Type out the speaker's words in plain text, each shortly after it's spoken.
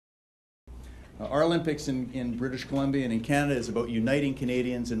Our Olympics in British Columbia and in Canada is about uniting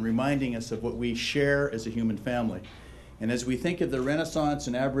Canadians and reminding us of what we share as a human family. And as we think of the Renaissance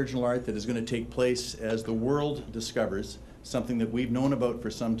in Aboriginal art that is going to take place as the world discovers something that we've known about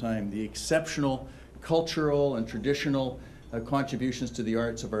for some time, the exceptional cultural and traditional contributions to the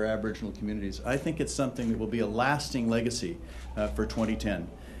arts of our Aboriginal communities, I think it's something that will be a lasting legacy for 2010.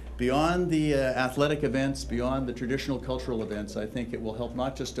 Beyond the athletic events, beyond the traditional cultural events, I think it will help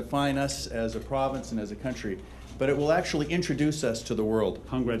not just define us as a province and as a country, but it will actually introduce us to the world.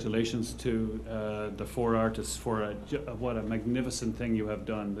 Congratulations to the four artists for what a magnificent thing you have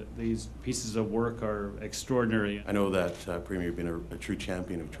done. These pieces of work are extraordinary. I know that Premier, you've been a true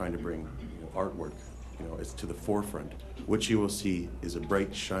champion of trying to bring artwork, it's to the forefront. What you will see is a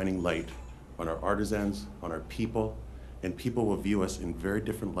bright, shining light on our artisans, on our people, and people will view us in very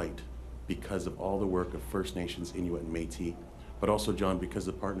different light because of all the work of First Nations, Inuit, and Métis, but also, John, because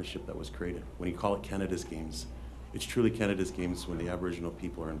of the partnership that was created. When you call it Canada's Games, it's truly Canada's Games when the Aboriginal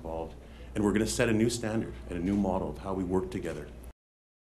people are involved. And we're going to set a new standard and a new model of how we work together